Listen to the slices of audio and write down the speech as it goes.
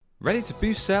Ready to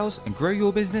boost sales and grow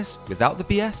your business without the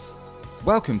BS?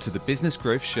 Welcome to the Business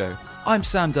Growth Show. I'm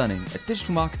Sam Dunning, a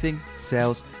digital marketing,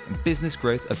 sales, and business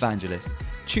growth evangelist.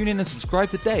 Tune in and subscribe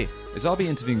today as I'll be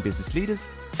interviewing business leaders,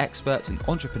 experts, and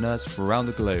entrepreneurs from around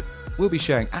the globe. We'll be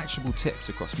sharing actionable tips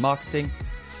across marketing,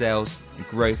 sales, and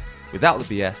growth without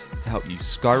the BS to help you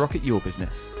skyrocket your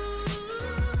business.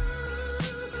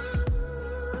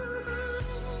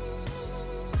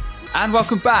 And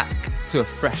welcome back to a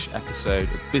fresh episode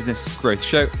of Business Growth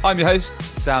Show. I'm your host,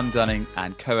 Sam Dunning,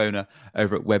 and co-owner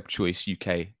over at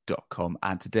webchoiceuk.com.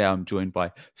 And today I'm joined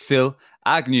by Phil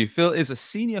Agnew. Phil is a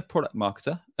senior product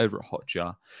marketer over at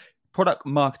Hotjar, product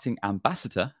marketing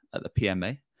ambassador at the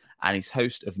PMA, and he's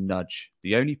host of Nudge,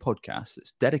 the only podcast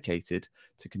that's dedicated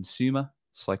to consumer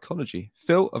psychology.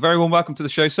 Phil, a very warm welcome to the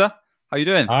show, sir. How are you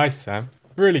doing? Hi, Sam.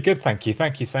 Really good, thank you.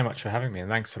 Thank you so much for having me, and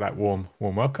thanks for that warm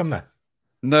welcome there.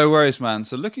 No worries, man.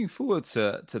 So looking forward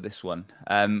to this one.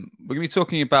 We're going to be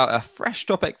talking about a fresh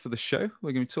topic for the show.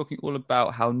 We're going to be talking all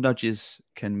about how nudges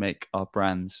can make our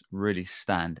brands really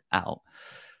stand out.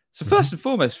 So first and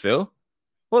foremost, Phil,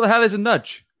 what the hell is a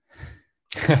nudge?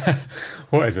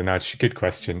 What is a nudge? Good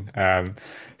question.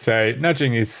 So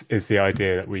nudging is the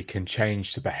idea that we can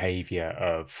change the behavior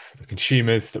of the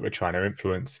consumers that we're trying to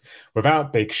influence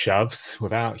without big shoves,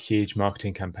 without huge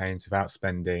marketing campaigns, without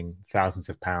spending thousands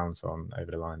of pounds on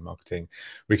over-the-line marketing.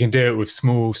 We can do it with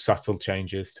small, subtle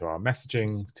changes to our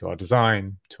messaging, to our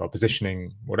design, to our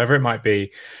positioning, whatever it might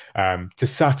be, to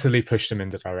subtly push them in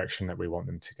the direction that we want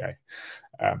them to go.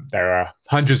 There are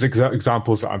hundreds of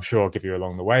examples that I'm sure I'll give you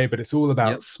along the way, but it's all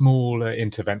about smaller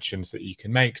interventions that you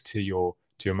can make to your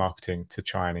marketing to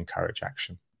try and encourage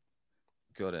action.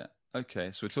 Got it.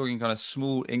 Okay, so we're talking kind of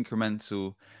small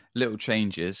incremental little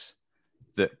changes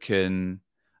that can,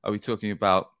 are we talking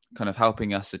about kind of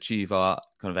helping us achieve our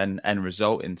kind of end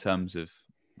result in terms of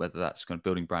whether that's kind of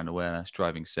building brand awareness,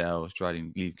 driving sales,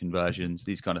 driving lead conversions,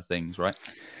 these kind of things, right?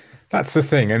 That's the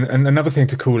thing. And another thing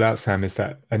to call out, Sam, is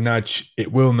that a nudge,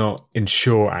 it will not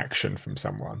ensure action from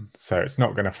someone. So it's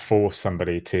not going to force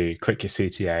somebody to click your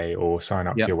CTA or sign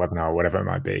up to your webinar or whatever it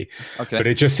might be. Okay. But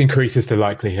it just increases the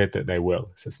likelihood that they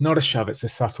will. So it's not a shove, it's a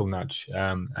subtle nudge.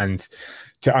 And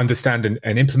to understand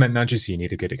and implement nudges, you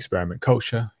need a good experiment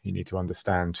culture. You need to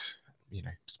understand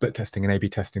split testing and A/B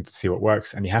testing to see what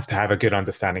works. And you have to have a good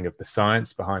understanding of the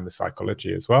science behind the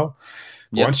psychology as well.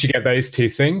 Once you get those two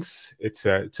things, it's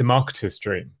a marketer's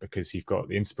dream, because you've got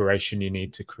the inspiration you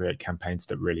need to create campaigns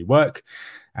that really work.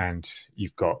 And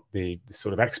you've got the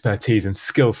sort of expertise and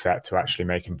skill set to actually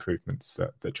make improvements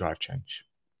that drive change.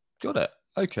 Got it.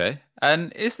 Okay.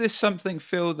 And is this something,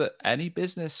 Phil, that any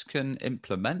business can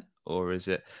implement? Or is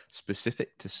it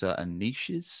specific to certain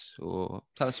niches? Or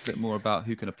tell us a bit more about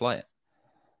who can apply it.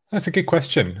 That's a good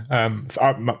question.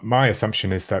 My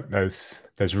assumption is that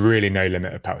there's really no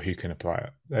limit about who can apply it.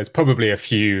 There's probably a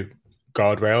few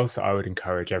guardrails that I would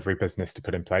encourage every business to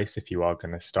put in place if you are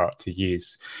going to start to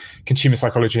use consumer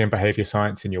psychology and behavior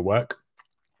science in your work.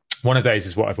 One of those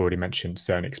is what I've already mentioned,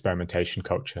 so an experimentation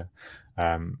culture.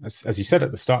 As you said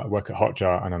at the start, I work at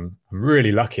Hotjar, and I'm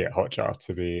really lucky at Hotjar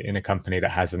to be in a company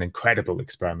that has an incredible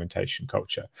experimentation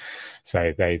culture.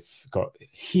 So they've got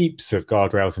heaps of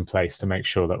guardrails in place to make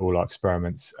sure that all our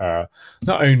experiments are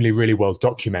not only really well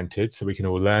documented, so we can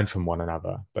all learn from one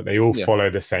another, but they all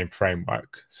follow the same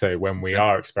framework. So when we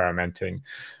are experimenting,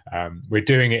 we're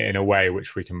doing it in a way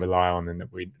which we can rely on and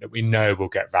that we know will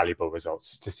get valuable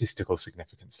results, statistical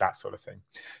significance, that sort of thing.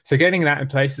 So getting that in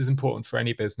place is important for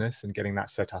any business, and getting that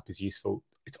set up is useful.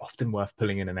 It's often worth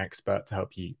pulling in an expert to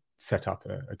help you set up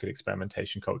a good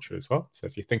experimentation culture as well. So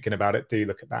if you're thinking about it, do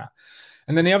look at that.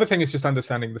 And then the other thing is just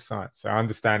understanding the science. So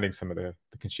understanding some of the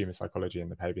consumer psychology and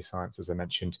the behavior science, as I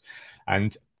mentioned.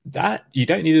 And that you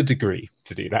don't need a degree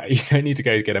to do that. You don't need to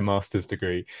go get a master's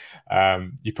degree.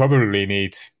 You probably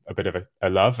need a bit of a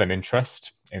love and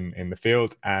interest in the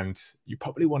field, and you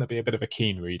probably want to be a bit of a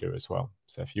keen reader as well.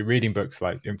 So if you're reading books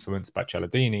like Influence by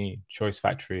Cialdini, Choice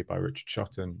Factory by Richard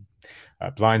Shotton,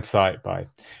 Blind Sight by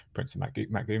Prince and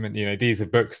Matt Gouman, these are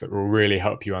books that will really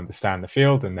help you understand the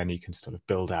field, and then you can sort of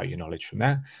build out your knowledge from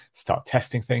there, start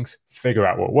testing things, figure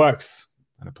out what works,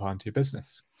 and apply them to your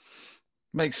business.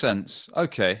 Makes sense.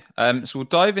 Okay. So we'll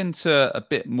dive into a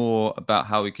bit more about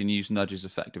how we can use nudges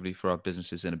effectively for our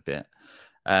businesses in a bit.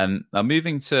 Now,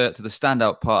 moving to the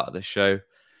standout part of the show,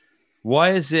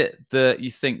 why is it that you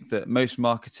think that most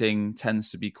marketing tends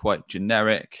to be quite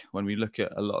generic when we look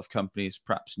at a lot of companies,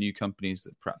 perhaps new companies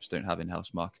that perhaps don't have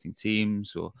in-house marketing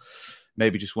teams, or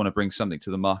maybe just want to bring something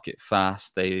to the market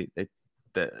fast? Their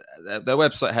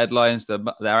website headlines,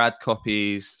 their ad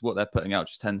copies, what they're putting out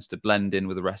just tends to blend in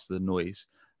with the rest of the noise.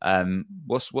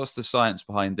 What's the science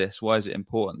behind this? Why is it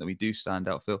important that we do stand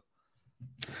out, Phil?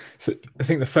 So I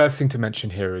think the first thing to mention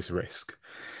here is risk.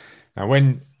 Now,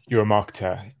 when you're a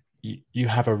marketer, you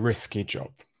have a risky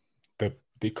job.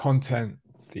 The content,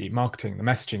 the marketing, the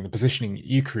messaging, the positioning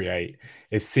you create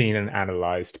is seen and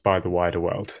analyzed by the wider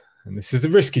world. And this is a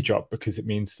risky job because it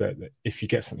means that if you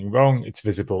get something wrong, it's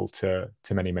visible to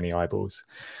many, many eyeballs.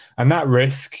 And that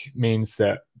risk means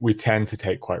that we tend to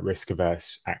take quite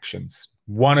risk-averse actions.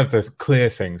 One of the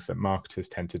clear things that marketers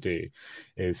tend to do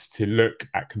is to look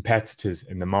at competitors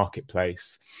in the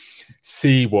marketplace,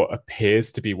 see what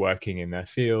appears to be working in their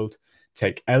field,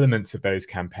 take elements of those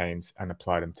campaigns and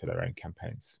apply them to their own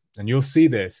campaigns. And you'll see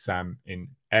this in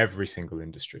every single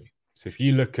industry. So if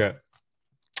you look at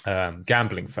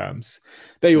gambling firms,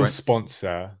 they all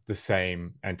sponsor the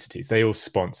same entities. They all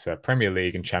sponsor Premier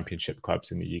League and Championship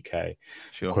clubs in the UK,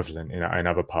 equivalent in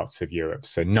other parts of Europe.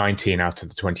 So 19 out of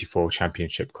the 24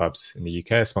 Championship clubs in the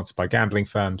UK are sponsored by gambling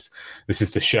firms. This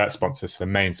is the shirt sponsor, so the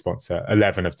main sponsor,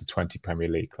 11 of the 20 Premier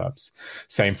League clubs.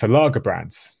 Same for lager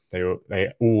brands. They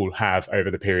all have,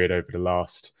 over the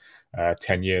last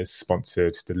 10 years,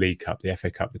 sponsored the League Cup, the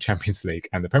FA Cup, the Champions League,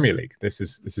 and the Premier League. This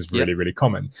is really, really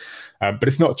common. But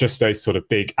it's not just those sort of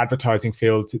big advertising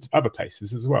fields, it's other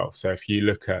places as well. So if you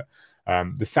look at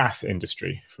the SaaS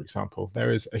industry, for example,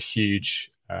 there is a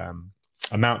huge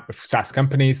amount of SaaS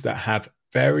companies that have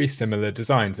very similar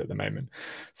designs at the moment.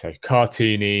 So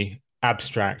cartoony,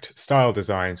 abstract style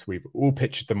designs. We've all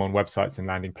pictured them on websites and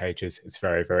landing pages. It's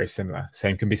very, very similar.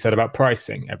 Same can be said about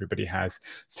pricing. Everybody has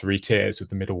 3 tiers, with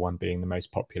the middle one being the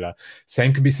most popular.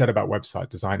 Same can be said about website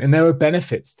design. And there are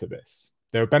benefits to this.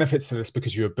 There are benefits to this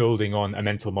because you are building on a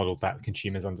mental model that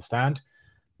consumers understand.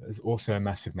 There's also a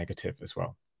massive negative as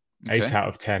well. Okay. 8 out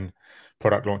of 10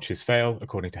 product launches fail,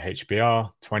 according to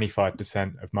HBR.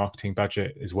 25% of marketing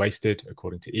budget is wasted,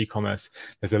 according to e-commerce.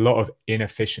 There's a lot of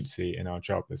inefficiency in our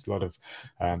job. There's a lot of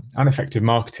ineffective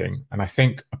marketing. And I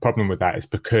think a problem with that is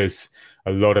because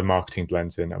a lot of marketing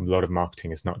blends in, and a lot of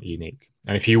marketing is not unique.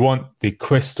 And if you want the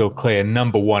crystal clear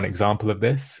number one example of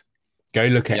this, go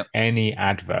look at any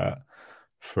advert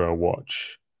for a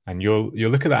watch. And you'll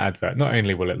look at that advert. Not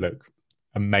only will it look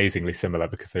amazingly similar,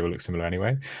 because they will look similar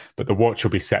anyway, but the watch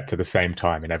will be set to the same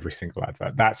time in every single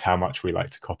advert. That's how much we like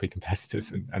to copy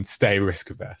competitors and stay risk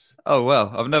averse. Oh,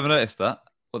 well, I've never noticed that.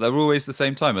 Well, they're always the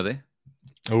same time, are they?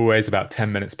 Always about 10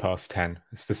 minutes past 10.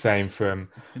 It's the same from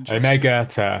Omega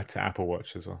to Apple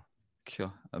Watch as well.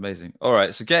 Sure. Amazing. All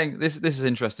right. So getting this is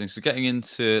interesting. So getting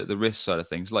into the risk side of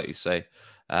things, like you say,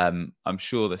 I'm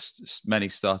sure there's many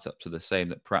startups are the same,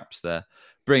 that perhaps they're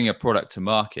bringing a product to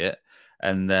market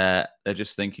and they're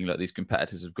just thinking like these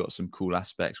competitors have got some cool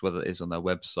aspects, whether it is on their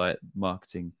website,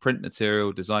 marketing, print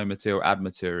material, design material, ad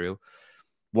material.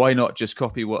 Why not just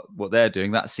copy what they're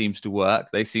doing? That seems to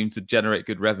work. They seem to generate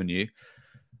good revenue.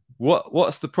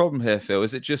 What's the problem here, Phil?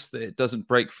 Is it just that it doesn't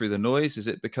break through the noise? Is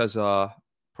it because our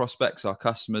prospects, our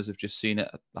customers have just seen it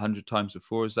 100 times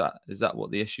before? Is that what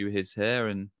the issue is here?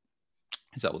 And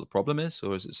is that what the problem is?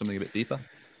 Or is it something a bit deeper?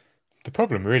 The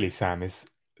problem really, Sam, is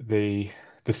the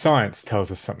science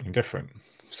tells us something different.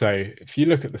 So if you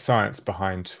look at the science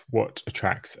behind what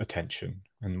attracts attention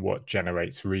and what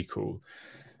generates recall,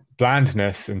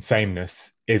 blandness and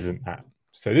sameness isn't that.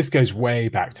 So this goes way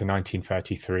back to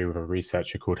 1933 with a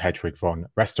researcher called Hedwig von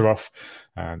Westerhoff.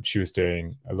 She was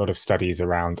doing a lot of studies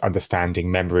around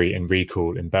understanding memory and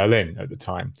recall in Berlin at the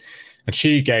time. And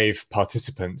she gave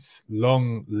participants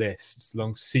long lists,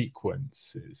 long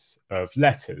sequences of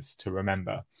letters to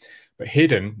remember. But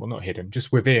not hidden,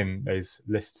 just within those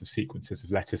lists of sequences of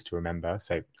letters to remember,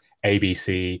 so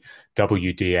ABC,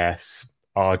 WDS,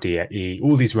 RDE,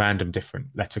 all these random different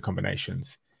letter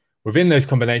combinations. Within those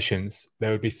combinations,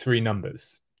 there would be 3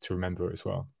 numbers to remember as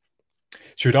well.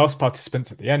 She would ask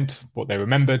participants at the end what they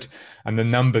remembered, and the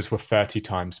numbers were 30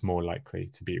 times more likely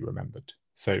to be remembered.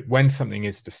 So when something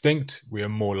is distinct, we are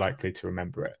more likely to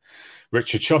remember it.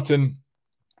 Richard Shotton,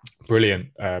 brilliant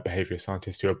behavior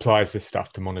scientist who applies this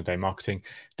stuff to modern day marketing,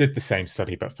 did the same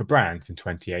study, but for brands in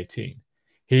 2018.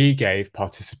 He gave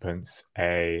participants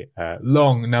a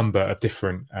long number of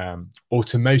different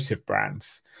automotive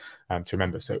brands to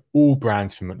remember. So all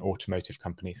brands from an automotive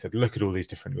company. Said, look at all these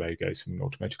different logos from an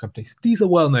automotive company. So these are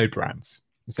well-known brands.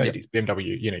 Mercedes,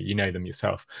 BMW, you know them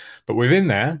yourself. But within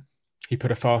there, he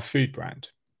put a fast food brand.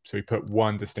 So we put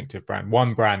one distinctive brand,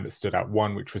 one brand that stood out,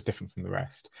 one which was different from the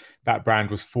rest. That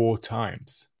brand was 4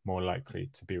 times more likely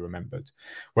to be remembered.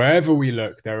 Wherever we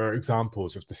look, there are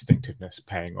examples of distinctiveness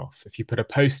paying off. If you put a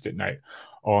post-it note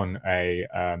on a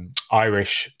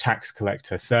Irish tax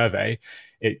collector survey,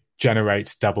 it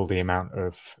generates double the amount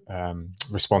of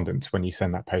respondents when you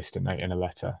send that post-it note in a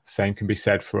letter. Same can be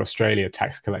said for Australia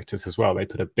tax collectors as well. They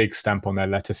put a big stamp on their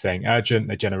letter saying urgent.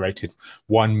 They generated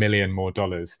 $1 million more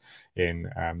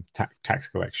in tax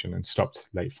collection and stopped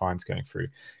late fines going through.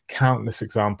 Countless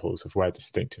examples of where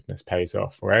distinctiveness pays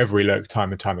off. Wherever we look,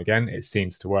 time and time again, it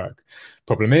seems to work.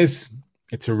 Problem is,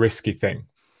 it's a risky thing,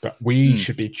 but we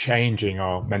should be changing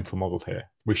our mental model here.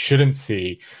 We shouldn't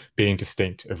see being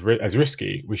distinct as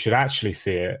risky. We should actually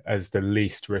see it as the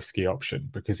least risky option,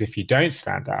 because if you don't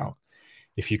stand out,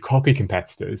 if you copy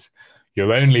competitors,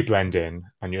 you'll only blend in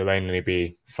and you'll only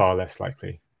be far less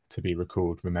likely to be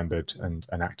recalled, remembered, and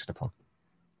acted upon.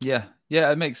 Yeah,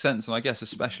 it makes sense. And I guess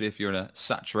especially if you're in a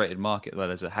saturated market where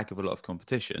there's a heck of a lot of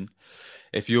competition,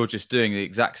 if you're just doing the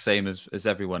exact same as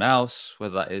everyone else,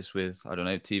 whether that is with, I don't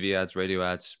know, TV ads, radio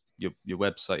ads, your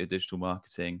website, your digital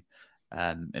marketing,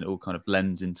 and it all kind of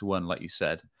blends into one, like you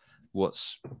said,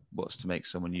 what's to make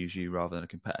someone use you rather than a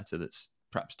competitor that's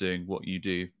perhaps doing what you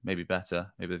do, maybe better,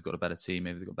 maybe they've got a better team,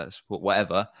 maybe they've got better support,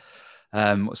 whatever.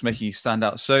 What's making you stand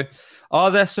out? So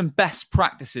are there some best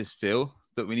practices, Phil,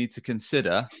 that we need to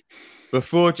consider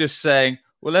before just saying,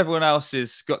 well, everyone else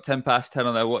has got 10 past 10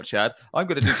 on their watch ad, I'm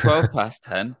going to do 12 past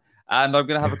 10 and I'm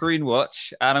going to have a green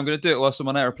watch and I'm going to do it whilst I'm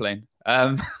on airplane?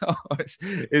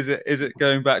 Is it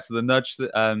going back to the nudge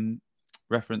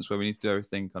reference where we need to do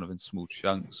everything kind of in small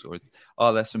chunks, or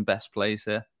are there some best plays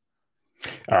here?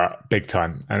 Big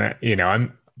time.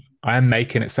 And I'm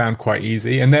making it sound quite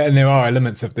easy, and there are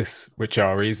elements of this which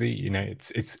are easy.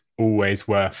 It's always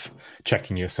worth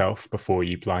checking yourself before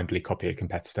you blindly copy a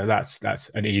competitor. That's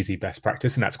an easy best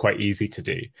practice, and that's quite easy to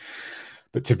do.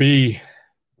 But to be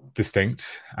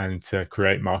distinct and to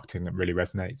create marketing that really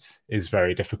resonates is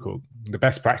very difficult. The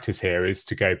best practice here is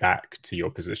to go back to your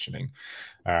positioning.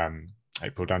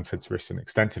 April Dunford's written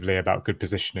extensively about good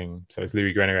positioning. So is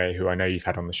Louis Grenier, who I know you've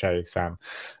had on the show, Sam.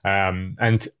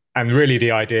 And really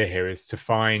the idea here is to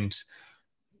find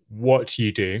what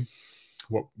you do,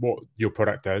 what your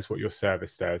product does, what your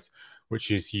service does, which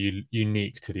is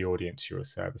unique to the audience you're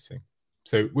servicing.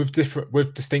 So with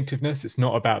distinctiveness, it's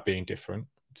not about being different.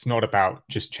 It's not about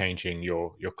just changing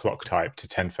your clock type to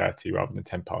 10:30 rather than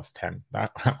 10 past 10.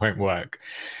 That won't work.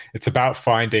 It's about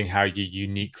finding how you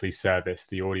uniquely service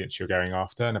the audience you're going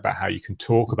after, and about how you can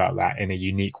talk about that in a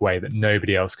unique way that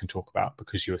nobody else can talk about,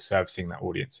 because you're servicing that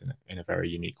audience in a very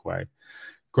unique way.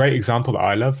 Great example that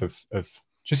I love of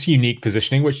just unique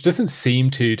positioning, which doesn't seem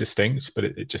too distinct, but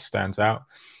it just stands out,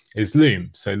 is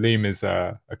Loom. So Loom is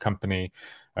a company,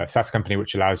 a SaaS company,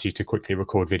 which allows you to quickly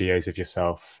record videos of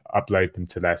yourself, upload them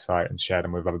to their site and share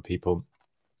them with other people.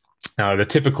 Now, the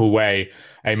typical way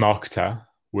a marketer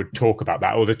would talk about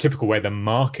that, or the typical way the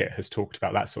market has talked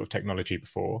about that sort of technology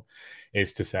before,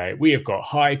 is to say, we have got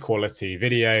high quality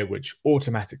video, which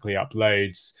automatically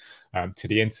uploads to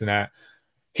the internet,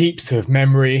 heaps of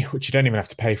memory, which you don't even have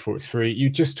to pay for, it's free. You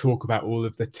just talk about all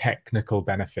of the technical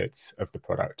benefits of the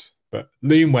product. But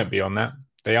Loom went beyond that.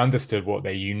 They understood what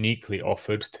they uniquely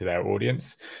offered to their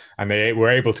audience, and they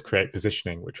were able to create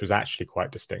positioning, which was actually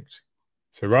quite distinct.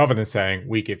 So rather than saying,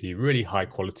 we give you really high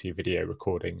quality video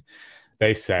recording,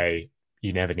 they say,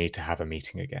 you never need to have a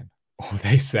meeting again. Or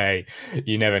they say,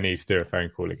 you never need to do a phone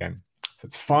call again. So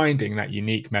it's finding that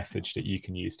unique message that you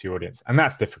can use to your audience. And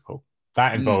that's difficult.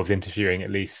 That involves interviewing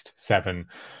at least 7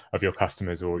 of your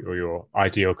customers or your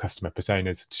ideal customer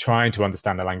personas, trying to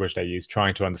understand the language they use,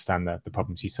 trying to understand the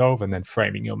problems you solve, and then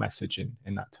framing your message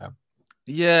in that term.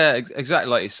 Yeah, exactly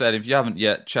like you said. If you haven't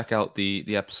yet, check out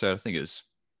the episode. I think it was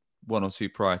 1 or 2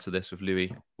 prior to this with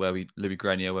Louis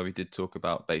Grenier, where we did talk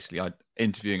about basically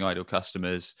interviewing ideal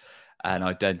customers and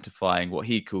identifying what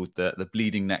he called the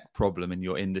bleeding neck problem in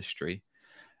your industry,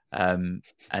 and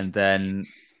then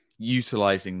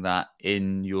utilizing that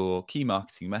in your key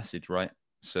marketing message, right?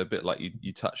 So a bit like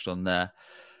you touched on there,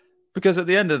 because at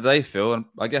the end of the day, Phil, and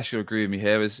I guess you'll agree with me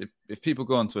here, is if people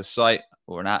go onto a site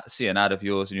or see an ad of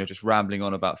yours and you're just rambling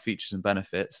on about features and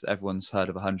benefits that everyone's heard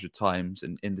of 100 times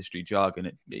in industry jargon,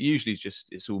 it usually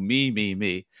it's all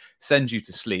me, sends you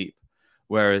to sleep.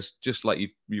 Whereas just like you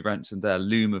mentioned there,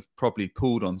 Loom have probably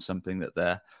pulled on something that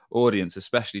their audience,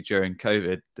 especially during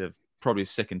COVID, they're probably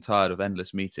sick and tired of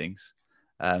endless meetings.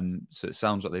 So it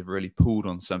sounds like they've really pulled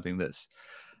on something that's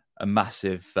a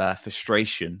massive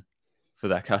frustration for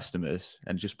their customers,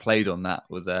 and just played on that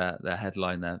with their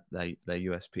headline, their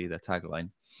USP, their tagline.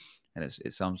 and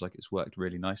it sounds like it's worked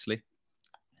really nicely.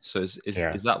 So is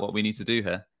Yeah. that what we need to do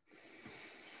here?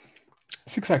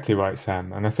 That's exactly right,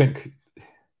 Sam. And I think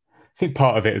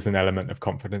part of it is an element of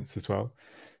confidence as well.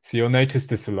 So you'll notice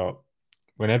this a lot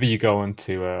whenever you go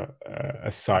onto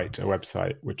a site, a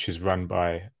website, which is run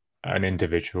by an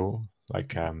individual,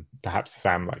 like perhaps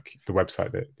Sam, like the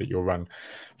website that you'll run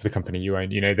for the company you own.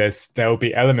 There'll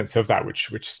be elements of that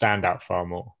which stand out far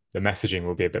more. The messaging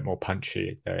will be a bit more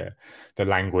punchy. The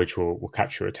language will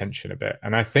catch your attention a bit,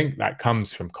 and I think that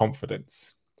comes from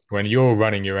confidence. When you're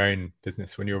running your own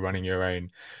business, when you're running your own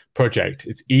project,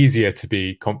 it's easier to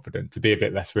be confident, to be a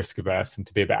bit less risk averse, and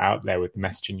to be a bit out there with the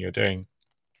messaging you're doing.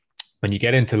 When you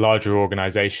get into larger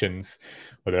organizations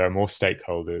where there are more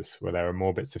stakeholders, where there are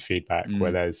more bits of feedback,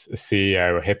 where there's a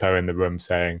CEO, a hippo in the room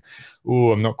saying,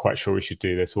 oh, I'm not quite sure we should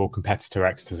do this, or competitor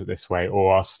X does it this way,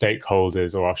 or our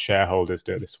stakeholders or our shareholders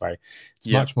do it this way, it's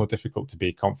much more difficult to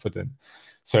be confident.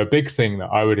 So a big thing that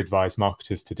I would advise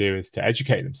marketers to do is to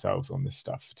educate themselves on this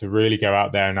stuff, to really go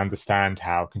out there and understand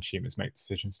how consumers make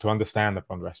decisions, to understand the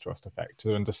von Restrost effect,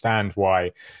 to understand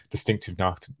why distinctive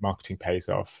marketing pays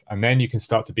off. And then you can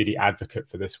start to be the advocate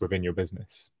for this within your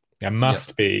business. There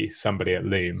must be somebody at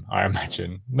Loom, I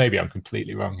imagine. Maybe I'm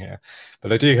completely wrong here,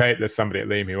 but I do hope there's somebody at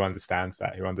Loom who understands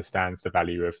that, who understands the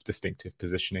value of distinctive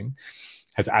positioning,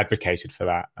 has advocated for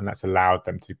that, and that's allowed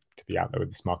them to be out there with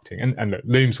this marketing. And look,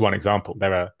 Loom's one example.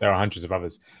 There are hundreds of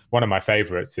others. One of my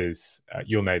favorites is,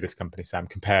 you'll know this company, Sam,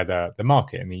 Compare the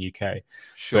Market in the UK.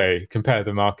 Sure. So Compare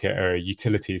the Market are a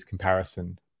utilities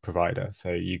comparison provider.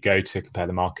 So you go to Compare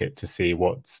the Market to see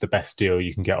what's the best deal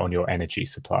you can get on your energy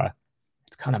supplier.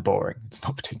 It's kind of boring. It's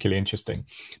not particularly interesting.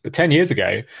 But 10 years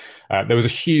ago, there was a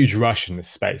huge rush in this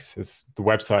space as the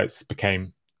websites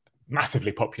became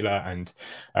massively popular, and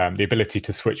the ability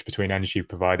to switch between energy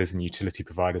providers and utility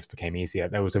providers became easier.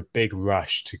 There was a big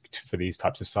rush for these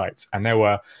types of sites, and there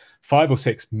were 5 or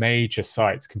 6 major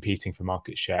sites competing for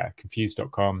market share: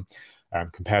 Confused.com,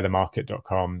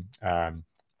 CompareTheMarket.com,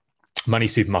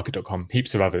 MoneySupermarket.com,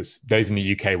 heaps of others. Those in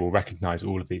the UK will recognize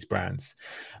all of these brands.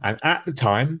 And at the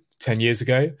time, 10 years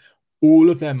ago, all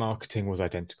of their marketing was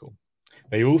identical.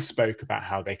 They all spoke about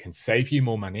how they can save you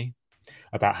more money,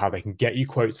 about how they can get you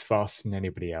quotes faster than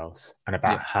anybody else, and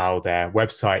about how their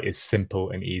website is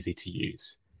simple and easy to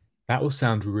use. That will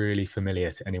sound really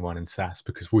familiar to anyone in SaaS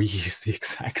because we use the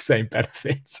exact same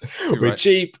benefits. We're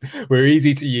cheap, we're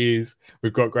easy to use,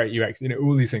 we've got great UX,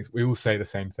 all these things. We all say the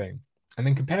same thing. And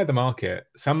then Compare the Market,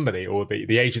 somebody or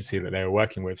the agency that they were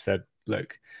working with said,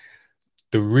 look,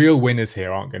 the real winners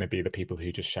here aren't going to be the people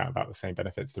who just shout about the same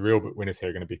benefits. The real winners here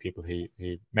are going to be people who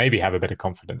maybe have a bit of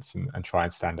confidence and try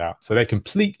and stand out. So they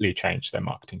completely changed their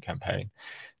marketing campaign.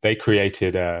 They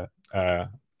created a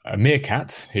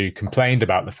meerkat who complained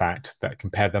about the fact that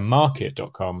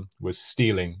CompareTheMarket.com was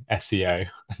stealing SEO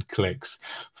and clicks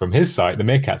from his site, the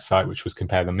Meerkat site, which was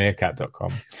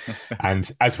CompareTheMeerkat.com. And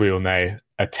as we all know,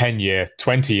 a 10-year,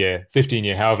 20-year,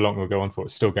 15-year, however long it will go on for,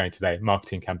 it's still going today,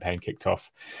 marketing campaign kicked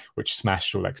off, which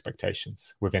smashed all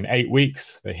expectations. Within 8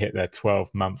 weeks, they hit their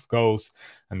 12-month goals,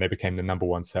 and they became the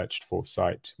 #1 searched for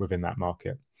site within that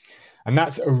market. And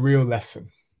that's a real lesson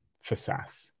for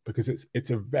SaaS, because it's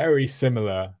a very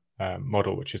similar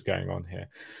model which is going on here.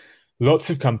 Lots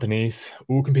of companies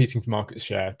all competing for market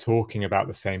share, talking about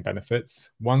the same benefits.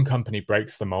 One company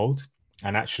breaks the mold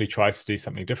and actually tries to do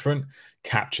something different,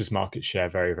 captures market share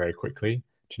very, very quickly. Do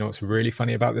you know what's really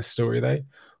funny about this story though?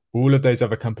 All of those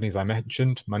other companies I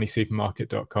mentioned,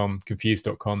 MoneySupermarket.com,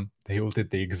 Confused.com, they all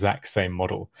did the exact same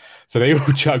model. So they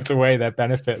all chugged away their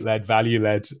benefit-led,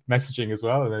 value-led messaging as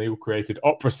well. And they all created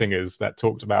opera singers that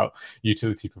talked about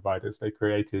utility providers. They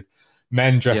created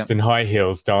men dressed in high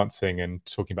heels dancing and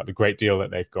talking about the great deal that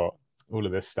they've got, all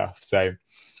of this stuff. So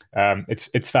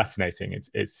it's fascinating.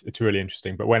 It's really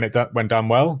interesting. But when done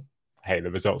well, hey,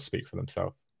 the results speak for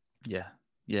themselves. Yeah.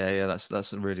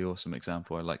 That's a really awesome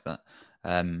example. I like that.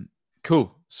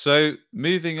 Cool. So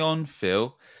moving on,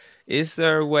 Phil, is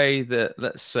there a way that,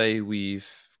 let's say, we've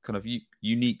kind of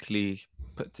uniquely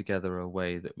put together a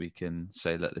way that we can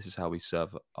say that this is how we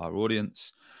serve our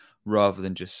audience, rather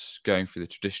than just going through the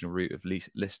traditional route of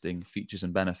listing features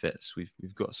and benefits?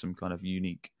 We've got some kind of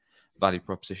unique value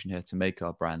proposition here to make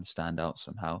our brand stand out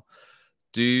somehow.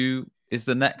 Is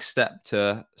the next step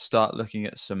to start looking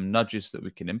at some nudges that we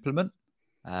can implement?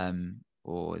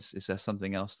 Or is there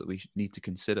something else that we need to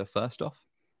consider first off?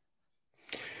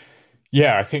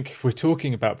 Yeah, I think if we're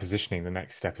talking about positioning, the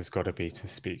next step has got to be to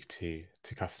speak to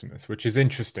customers, which is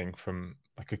interesting from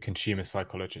like a consumer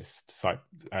psychologist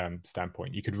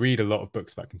standpoint. You could read a lot of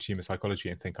books about consumer psychology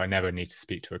and think, I never need to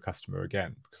speak to a customer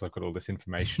again because I've got all this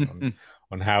information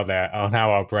on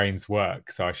how our brains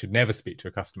work. So I should never speak to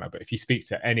a customer. But if you speak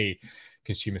to any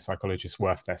consumer psychologist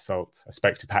worth their salt, I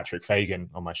spoke to Patrick Fagan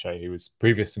on my show, who was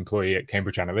previous employee at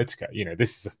Cambridge Analytica. You know,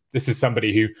 this is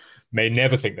somebody who may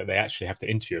never think that they actually have to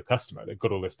interview a customer. They've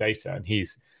got all this data, and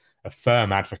he's a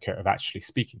firm advocate of actually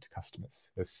speaking to customers.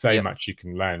 There's so much you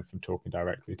can learn from talking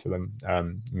directly to them.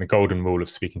 And the golden rule of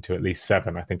speaking to at least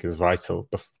 7, I think, is vital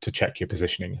to check your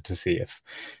positioning, to see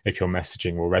if your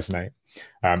messaging will resonate.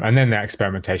 And then that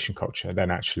experimentation culture, then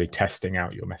actually testing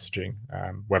out your messaging,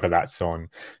 whether that's on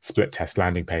split test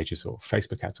landing pages or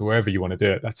Facebook ads or wherever you want to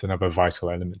do it. That's another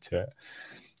vital element to it.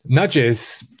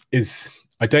 Nudges is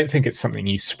I don't think it's something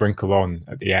you sprinkle on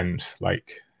at the end,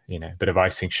 like, you know, a bit of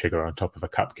icing sugar on top of a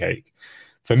cupcake.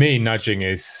 For me, nudging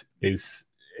is it's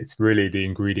really the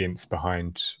ingredients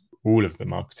behind all of the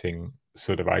marketing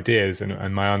sort of ideas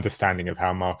and my understanding of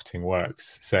how marketing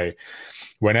works. So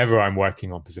whenever I'm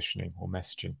working on positioning or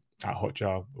messaging at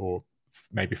Hotjar, or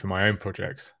maybe for my own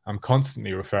projects, I'm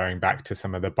constantly referring back to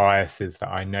some of the biases that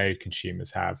I know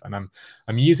consumers have, and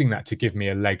I'm using that to give me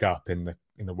a leg up in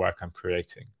the work I'm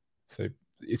creating. So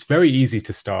it's very easy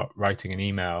to start writing an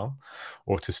email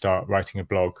or to start writing a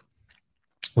blog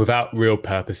without real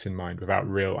purpose in mind, without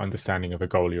real understanding of a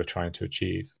goal you're trying to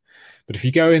achieve. But if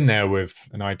you go in there with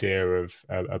an idea of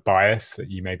a bias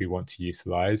that you maybe want to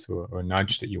utilize, or a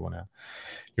nudge that you want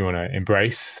to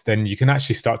embrace, then you can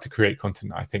actually start to create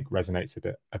content that I think resonates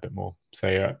a bit more.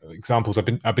 So examples, I've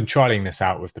been trialing this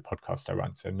out with the podcast I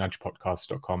run, so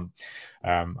nudgepodcast.com.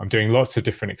 I'm doing lots of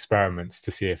different experiments to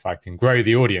see if I can grow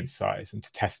the audience size and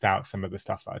to test out some of the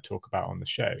stuff that I talk about on the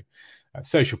show.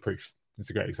 Social proof is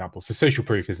a great example. So social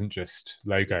proof isn't just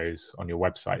logos on your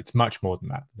website. It's much more than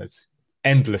that. There's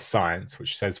endless science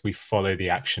which says we follow the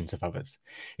actions of others.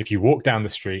 If you walk down the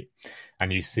street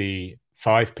and you see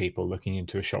 5 people looking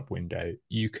into a shop window,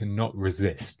 you cannot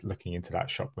resist looking into that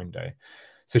shop window.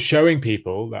 So showing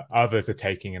people that others are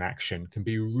taking an action can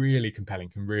be really compelling,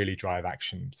 can really drive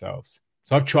action themselves.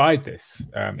 So I've tried this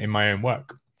in my own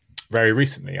work. Very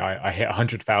recently, I hit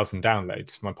 100,000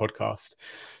 downloads for my podcast.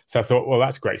 So I thought, well,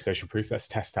 that's great social proof. Let's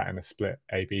test that in a split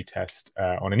A/B test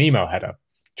on an email header.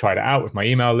 Tried it out with my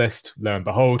email list. Lo and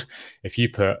behold, if you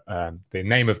put the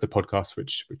name of the podcast,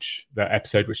 the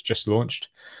episode which just launched,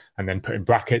 and then put in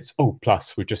brackets,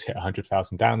 plus we've just hit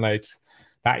 100,000 downloads,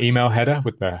 that email header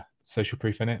with the social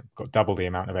proof in it got double the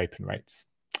amount of open rates.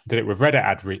 Did it with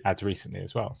Reddit ads recently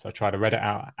as well. So I tried a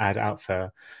Reddit ad out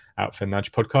for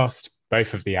Nudge Podcast.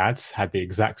 Both of the ads had the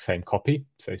exact same copy.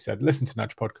 So he said, listen to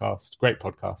Nudge Podcast, great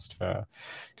podcast for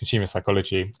consumer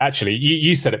psychology. Actually,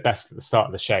 you said it best at the start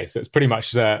of the show. So it's pretty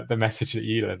much the message that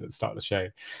you did at the start of the show.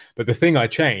 But the thing I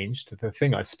changed, the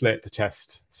thing I split to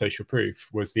test social proof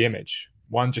was the image.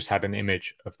 One just had an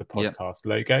image of the podcast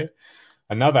logo.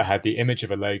 Another had the image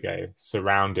of a logo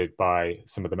surrounded by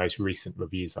some of the most recent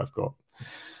reviews I've got.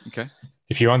 Okay.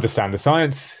 If you understand the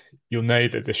science, you'll know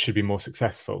that this should be more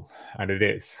successful. And it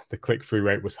is. The click-through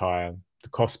rate was higher. The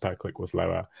cost per click was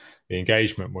lower. The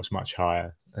engagement was much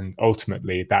higher. And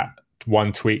ultimately, that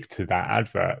one tweak to that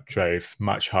advert drove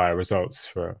much higher results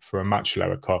for a much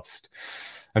lower cost.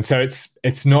 And so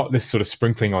it's not this sort of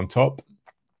sprinkling on top.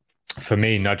 For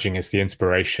me, nudging is the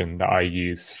inspiration that I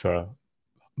use for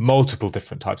multiple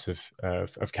different types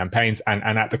of campaigns, and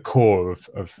at the core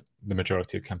of the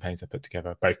majority of campaigns I put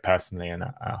together, both personally and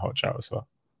at Hotjar as well.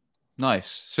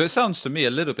 Nice. So it sounds to me a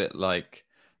little bit like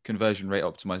conversion rate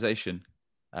optimization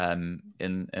from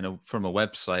a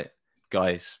website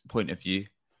guy's point of view,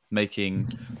 making,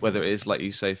 whether it is, like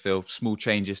you say, Phil, small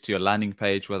changes to your landing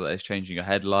page, whether it's changing your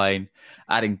headline,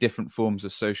 adding different forms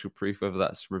of social proof, whether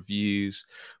that's reviews,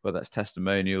 whether that's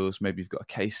testimonials, maybe you've got a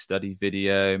case study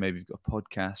video, maybe you've got a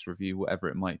podcast review, whatever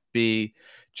it might be,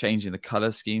 changing the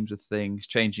color schemes of things,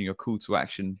 changing your call to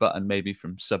action button, maybe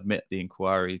from submit the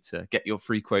inquiry to get your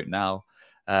free quote now,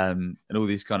 and all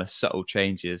these kind of subtle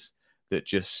changes that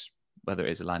just, whether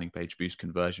it is a landing page, boost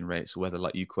conversion rates, or whether,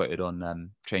 like you quoted on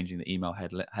changing the email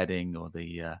heading or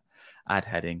the ad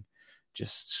heading,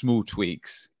 just small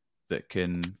tweaks that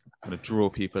can kind of draw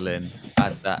people in,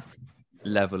 add that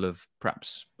level of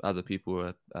perhaps other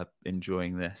people are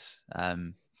enjoying this.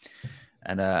 And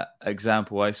an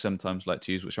example I sometimes like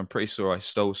to use, which I'm pretty sure I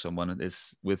stole someone,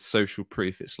 is with social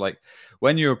proof. It's like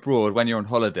when you're abroad, when you're on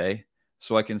holiday.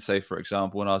 So I can say, for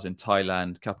example, when I was in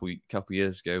Thailand a couple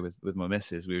years ago with my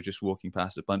missus, we were just walking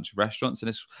past a bunch of restaurants, and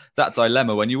it's that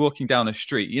dilemma when you're walking down a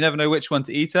street, you never know which one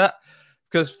to eat at.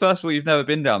 because first of all, you've never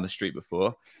been down the street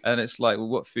before, and it's like, well,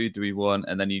 what food do we want?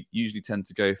 And then you usually tend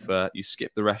to go for, you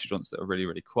skip the restaurants that are really,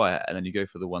 really quiet, and then you go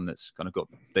for the one that's kind of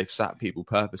they've sat people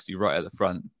purposely right at the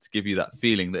front to give you that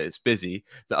feeling that it's busy,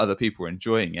 that other people are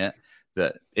enjoying it,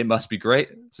 that it must be great.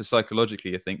 So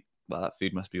psychologically, you think, well, that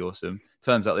food must be awesome.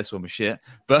 Turns out this one was shit,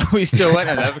 but we still went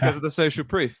in there because of the social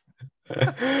proof.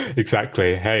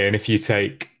 Exactly. Hey, and if you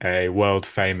take a world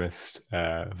famous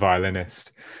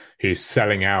violinist who's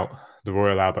selling out the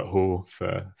Royal Albert Hall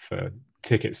for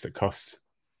tickets that cost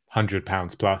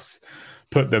 £100 plus,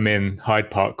 put them in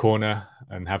Hyde Park Corner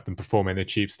and have them perform in a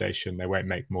tube station, they won't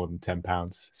make more than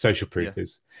 £10. Social proof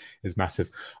is massive.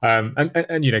 And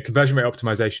conversion rate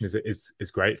optimization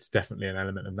is great. It's definitely an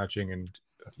element of nudging, and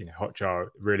Hotjar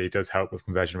really does help with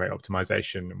conversion rate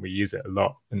optimization, and we use it a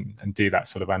lot and do that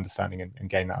sort of understanding and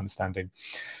gain that understanding.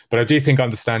 But I do think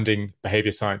understanding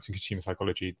behavior science and consumer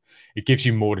psychology, it gives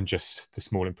you more than just the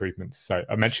small improvements. So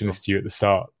I mentioned this to you at the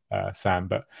start, Sam,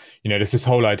 but there's this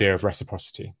whole idea of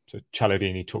reciprocity. So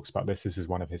Cialdini talks about this. This is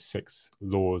one of his 6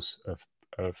 laws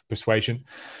of persuasion,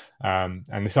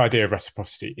 and this idea of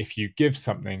reciprocity. If you give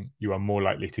something, you are more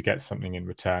likely to get something in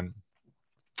return.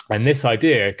 And this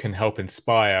idea can help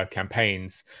inspire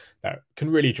campaigns that can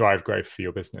really drive growth for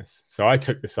your business. So I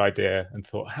took this idea and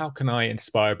thought, how can I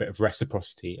inspire a bit of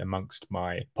reciprocity amongst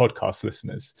my podcast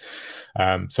listeners?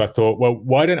 So I thought, well,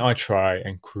 why don't I try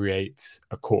and create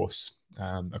a course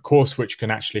which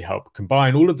can actually help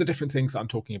combine all of the different things that I'm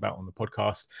talking about on the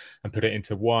podcast and put it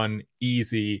into one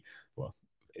easy, well,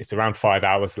 it's around 5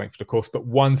 hours length for the course, but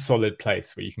one solid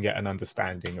place where you can get an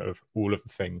understanding of all of the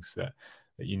things that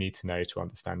you need to know to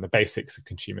understand the basics of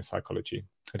consumer psychology.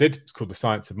 It's called the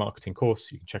Science of Marketing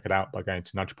course. You can check it out by going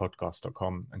to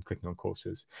nudgepodcast.com and clicking on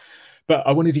courses. But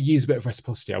I wanted to use a bit of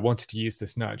reciprocity. I wanted to use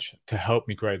this nudge to help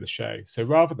me grow the show. So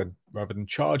rather than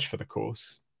charge for the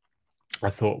course,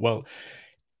 I thought, well,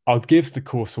 I'll give the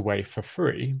course away for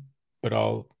free, but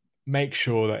I'll make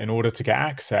sure that in order to get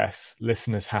access,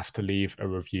 listeners have to leave a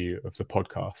review of the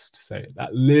podcast. So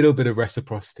that little bit of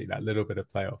reciprocity, that little bit of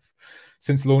playoff.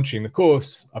 Since launching the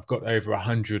course, I've got over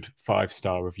 100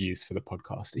 5-star reviews for the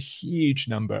podcast, a huge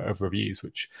number of reviews,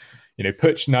 which,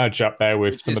 puts Nudge up there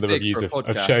with some of the reviews of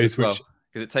shows, because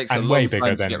it takes a long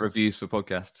time to get reviews for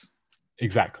podcasts.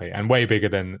 Exactly. And way bigger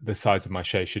than the size of my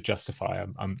show should justify.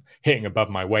 I'm hitting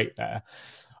above my weight there.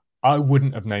 I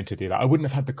wouldn't have known to do that. I wouldn't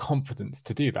have had the confidence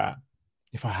to do that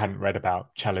if I hadn't read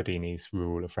about Cialdini's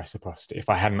rule of reciprocity, if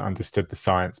I hadn't understood the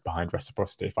science behind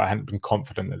reciprocity, if I hadn't been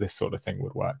confident that this sort of thing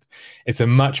would work. It's a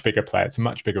much bigger play. It's a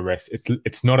much bigger risk.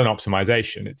 It's not an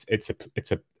optimization.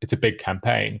 It's a big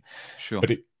campaign. Sure.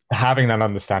 But having that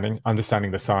understanding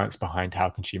the science behind how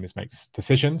consumers make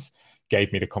decisions,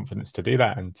 gave me the confidence to do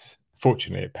that, and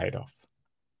fortunately, it paid off.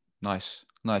 Nice.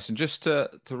 And just to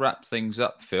wrap things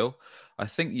up, Phil, I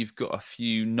think you've got a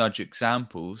few nudge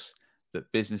examples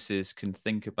that businesses can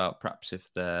think about, perhaps if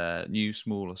they're new,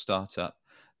 small, or startup.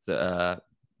 That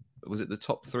was it the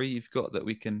top 3 you've got that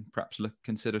we can perhaps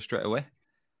consider straight away?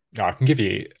 No, I can give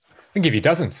you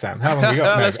dozens, Sam. How long have we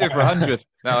got? Let's go for 100.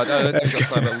 No, I don't think we've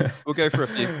got time, but we'll go for a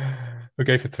few. We'll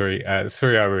go for 3. The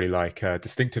 3 I really like: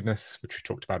 distinctiveness, which we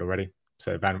talked about already.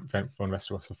 So von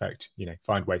Westeros effect.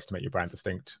 Find ways to make your brand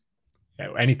distinct.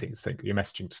 Anything distinct, your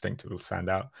messaging distinct, it will stand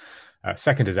out.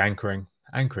 Second is anchoring.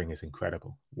 Anchoring is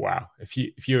incredible. Wow.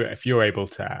 If you're able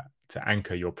to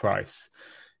anchor your price,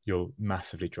 you'll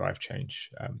massively drive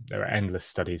change. There are endless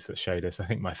studies that show this. I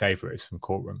think my favorite is from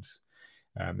courtrooms.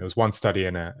 There was one study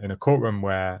in a courtroom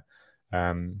where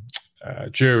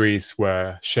juries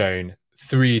were shown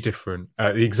 3 different,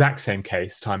 the exact same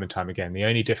case time and time again. The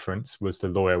only difference was the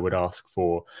lawyer would ask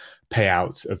for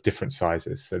payouts of different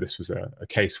sizes. So this was a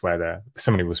case where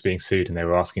somebody was being sued and they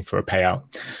were asking for a payout.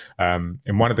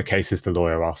 In one of the cases, the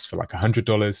lawyer asked for like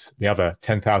 $100, the other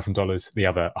 $10,000, the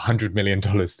other $100 million,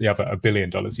 the other $1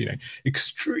 billion.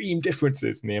 Extreme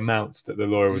differences in the amounts that the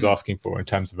lawyer was asking for in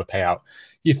terms of a payout.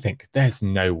 You think there's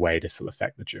no way this will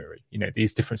affect the jury.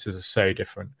 These differences are so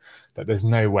different that there's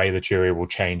no way the jury will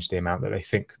change the amount that they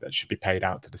think that should be paid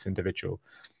out to this individual.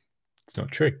 It's not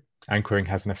true. Anchoring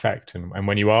has an effect. And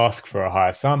when you ask for a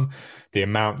higher sum, the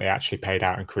amount they actually paid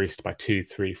out increased by 2,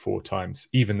 3, 4 times,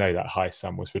 even though that high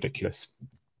sum was ridiculous.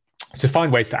 So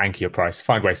find ways to anchor your price,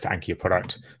 find ways to anchor your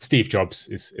product. Steve Jobs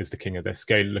is the king of this.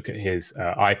 Go look at his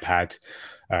iPad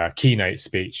keynote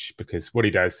speech, because what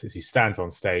he does is he stands on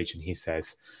stage and he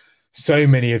says, so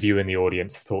many of you in the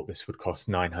audience thought this would cost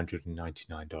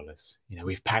 $999.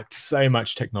 We've packed so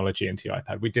much technology into the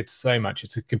iPad. We did so much.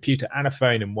 It's a computer and a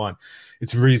phone in one.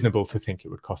 It's reasonable to think it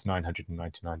would cost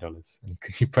 $999. And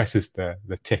he presses the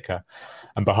ticker,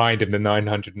 and behind him, the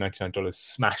 $999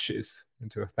 smashes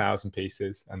into 1,000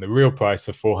 pieces, and the real price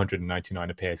of 499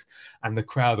 appears, and the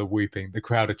crowd are whooping, the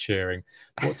crowd are cheering.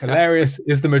 What's hilarious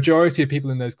is the majority of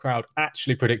people in those crowd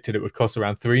actually predicted it would cost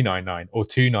around 399 or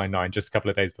 299 just a couple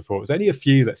of days before. It was only a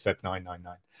few that said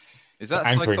 999. Is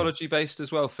that psychology based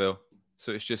as well, Phil?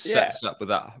 So it's just sets up with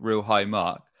that real high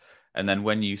mark, and then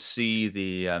when you see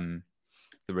the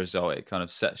result, it kind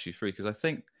of sets you free. Because I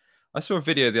think I saw a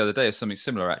video the other day of something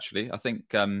similar, actually. I think,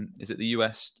 is it the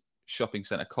US shopping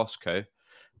center Costco?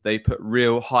 They put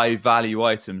real high value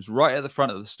items right at the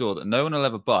front of the store that no one will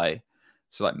ever buy.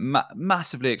 So like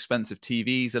massively expensive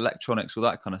TVs, electronics, all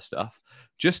that kind of stuff,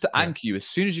 just to anchor you. As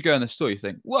soon as you go in the store, you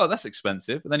think, well, that's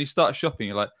expensive. And then you start shopping.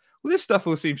 You're like, well, this stuff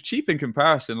all seems cheap in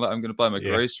comparison. Like, I'm going to buy my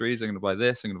groceries. I'm going to buy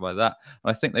this. I'm going to buy that. And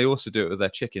I think they also do it with their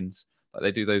chickens. Like,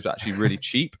 they do those actually really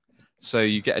cheap. So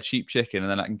you get a cheap chicken, and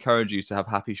then that encourages you to have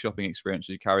happy shopping experiences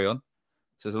you carry on.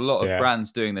 So there's a lot of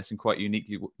brands doing this in quite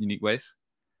unique ways.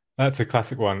 That's a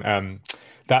classic one.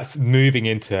 That's moving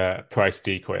into price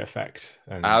decoy effect.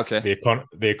 And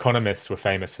the Economists were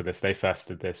famous for this. They first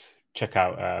did this. Check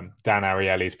out Dan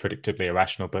Ariely's Predictably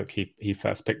Irrational book. He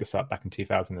first picked this up back in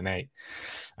 2008.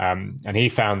 And he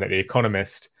found that The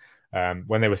Economist,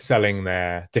 when they were selling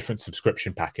their different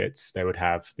subscription packets, they would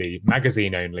have the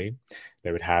magazine only,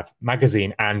 they would have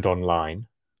magazine and online,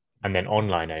 and then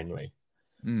online only.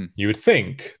 You would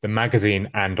think the magazine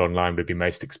and online would be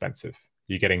most expensive.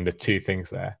 You're getting the two things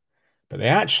there. But they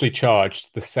actually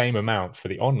charged the same amount for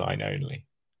the online only.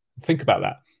 Think about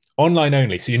that. Online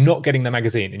only. So you're not getting the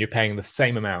magazine and you're paying the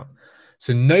same amount.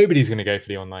 So nobody's going to go for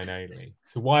the online only.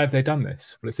 So why have they done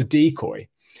this? Well, it's a decoy.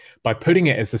 By putting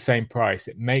it as the same price,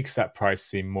 it makes that price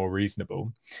seem more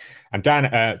reasonable. And Dan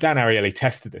Ariely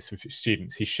tested this with his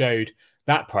students. He showed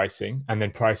that pricing and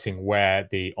then pricing where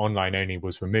the online only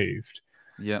was removed.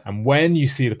 Yeah. And when you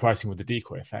see the pricing with the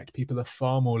decoy effect, people are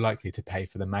far more likely to pay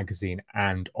for the magazine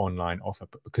and online offer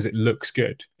because it looks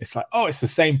good. It's like, oh, it's the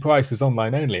same price as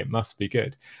online only. It must be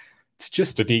good. It's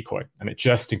just a decoy, and it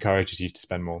just encourages you to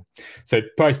spend more. So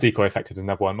price decoy effect is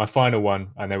another one. My final one,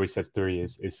 I know we said 3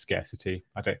 is scarcity.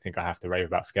 I don't think I have to rave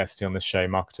about scarcity on this show.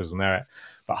 Marketers will know it.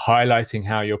 But highlighting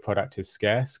how your product is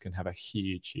scarce can have a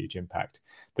huge, huge impact.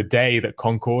 The day that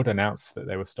Concorde announced that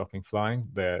they were stopping flying,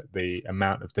 the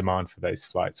amount of demand for those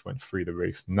flights went through the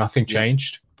roof. Nothing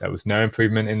changed. There was no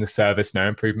improvement in the service, no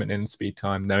improvement in the speed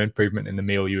time, no improvement in the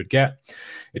meal you would get.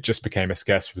 It just became a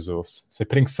scarce resource. So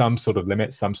putting some sort of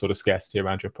limit, some sort of scarcity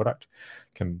around your product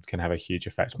can have a huge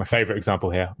effect. My favorite example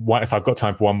here, if I've got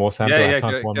time for one more, Sam.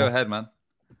 Go ahead, man.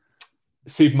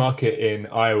 Supermarket in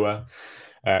Iowa,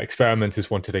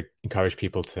 experimenters wanted to encourage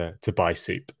people to buy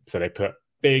soup. So they put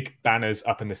big banners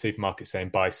up in the supermarket saying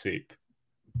buy soup.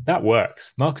 That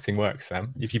works. Marketing works,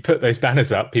 Sam. If you put those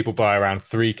banners up, people buy around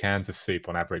 3 cans of soup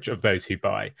on average of those who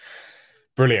buy.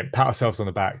 Brilliant. Pat ourselves on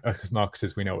the back. As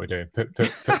marketers, we know what we're doing.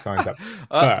 Put signs up.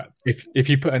 But if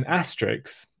you put an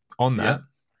asterisk on that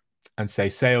and say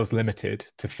sales limited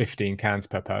to 15 cans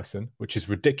per person, which is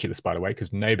ridiculous, by the way,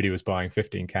 because nobody was buying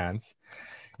 15 cans.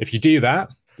 If you do that,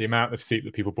 the amount of soup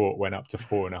that people bought went up to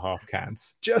 4.5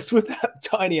 cans, just with that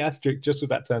tiny asterisk, just with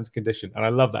that terms and condition. And I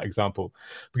love that example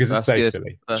because it's so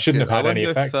silly. Shouldn't have had any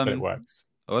effect, but it works.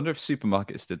 I wonder if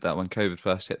supermarkets did that when COVID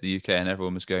first hit the UK and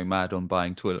everyone was going mad on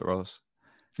buying toilet rolls.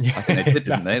 Yeah, I think they did,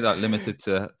 didn't they? That limited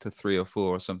to 3 or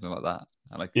 4 or something like that.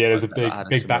 There's a big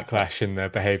backlash in the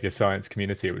behavior science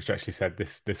community, which actually said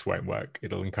this won't work.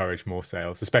 It'll encourage more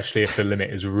sales, especially if the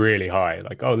limit is really high.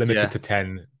 Like, limited to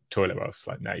 10 toilet rolls.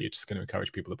 Like, no, you're just going to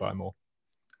encourage people to buy more.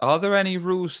 Are there any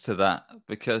rules to that?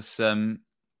 Because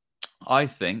I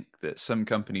think that some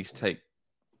companies take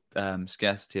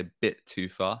scarcity a bit too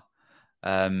far.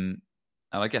 And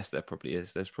I guess there probably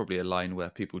is. There's probably a line where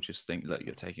people just think, look,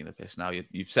 you're taking the piss now.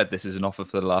 You've said this is an offer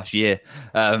for the last year.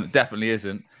 Definitely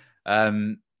isn't.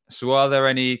 So are there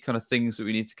any kind of things that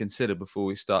we need to consider before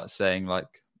we start saying, like,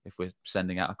 if we're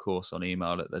sending out a course on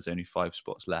email that there's only 5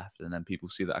 spots left, and then people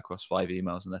see that across 5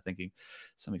 emails and they're thinking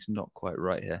something's not quite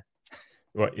right here?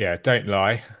 Well, don't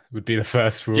lie would be the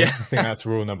first rule. I think that's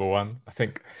rule number 1. I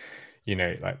think,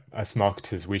 like as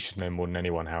marketers, we should know more than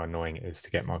anyone how annoying it is to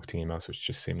get marketing emails, which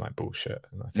just seem like bullshit.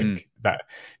 And I think that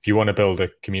if you want to build a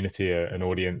community, an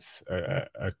audience,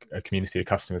 a community of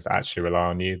customers that actually rely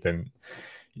on you, then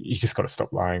you just got to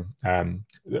stop lying.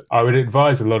 I would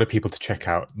advise a lot of people to check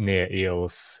out Nir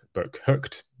Eyl's book,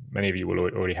 Hooked. Many of you will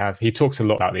already have. He talks a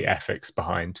lot about the ethics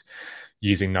behind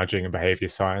using nudging and behavior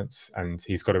science. And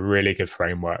he's got a really good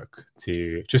framework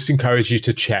to just encourage you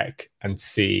to check and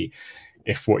see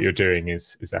if what you're doing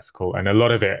is ethical. And a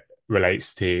lot of it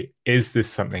relates to, is this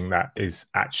something that is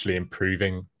actually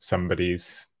improving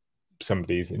somebody's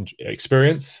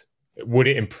experience? would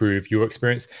it improve your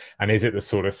experience? And is it the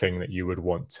sort of thing that you would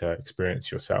want to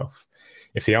experience yourself?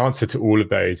 If the answer to all of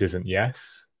those isn't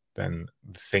yes, then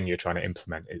the thing you're trying to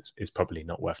implement is probably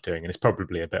not worth doing. And it's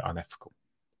probably a bit unethical.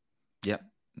 Yep.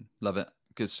 Love it.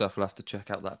 Good stuff. We'll have to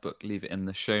check out that book. Leave it in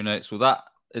the show notes. Well, that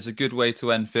is a good way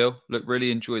to end, Phil. Look,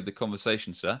 really enjoyed the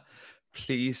conversation, sir.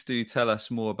 Please do tell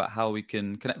us more about how we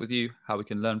can connect with you, how we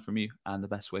can learn from you, and the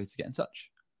best way to get in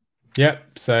touch. Yeah.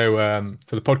 So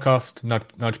for the podcast,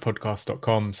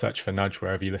 nudgepodcast.com, search for Nudge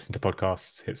wherever you listen to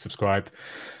podcasts, hit subscribe,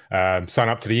 sign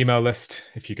up to the email list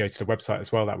if you go to the website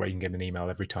as well. That way you can get an email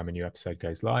every time a new episode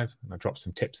goes live. And I drop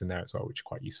some tips in there as well, which are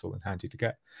quite useful and handy to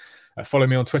get. Follow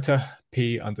me on Twitter,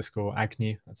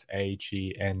 P_Agnew. That's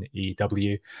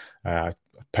AGNEW. I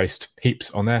post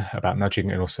heaps on there about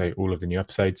nudging and also all of the new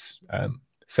episodes.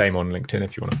 Same on LinkedIn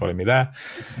if you want to follow me there.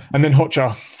 And then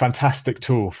Hotjar, fantastic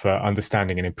tool for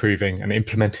understanding and improving and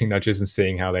implementing nudges and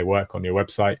seeing how they work on your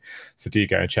website. So do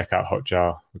go and check out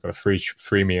Hotjar. We've got a free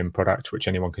freemium product which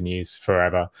anyone can use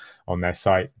forever on their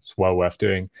site. It's well worth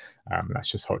doing. That's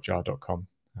just hotjar.com.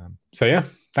 So yeah,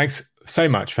 thanks so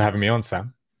much for having me on,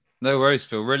 Sam. No worries,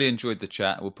 Phil. Really enjoyed the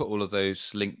chat. We'll put all of those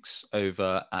links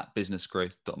over at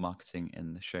businessgrowth.marketing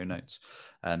in the show notes.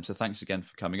 So thanks again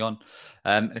for coming on.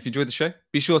 And if you enjoyed the show,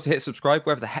 be sure to hit subscribe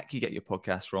wherever the heck you get your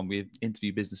podcast from. We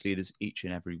interview business leaders each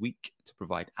and every week to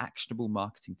provide actionable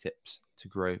marketing tips to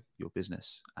grow your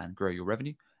business and grow your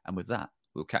revenue. And with that,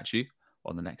 we'll catch you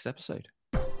on the next episode.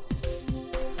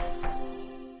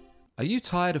 Are you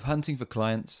tired of hunting for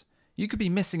clients? You could be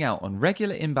missing out on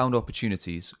regular inbound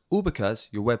opportunities, all because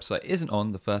your website isn't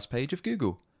on the first page of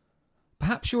Google.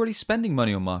 Perhaps you're already spending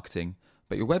money on marketing,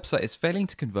 but your website is failing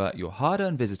to convert your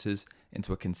hard-earned visitors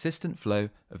into a consistent flow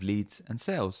of leads and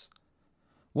sales.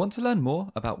 Want to learn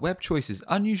more about WebChoice's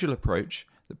unusual approach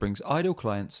that brings ideal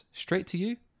clients straight to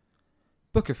you?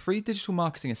 Book a free digital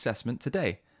marketing assessment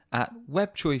today at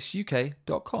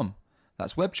webchoiceuk.com.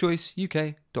 That's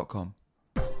webchoiceuk.com.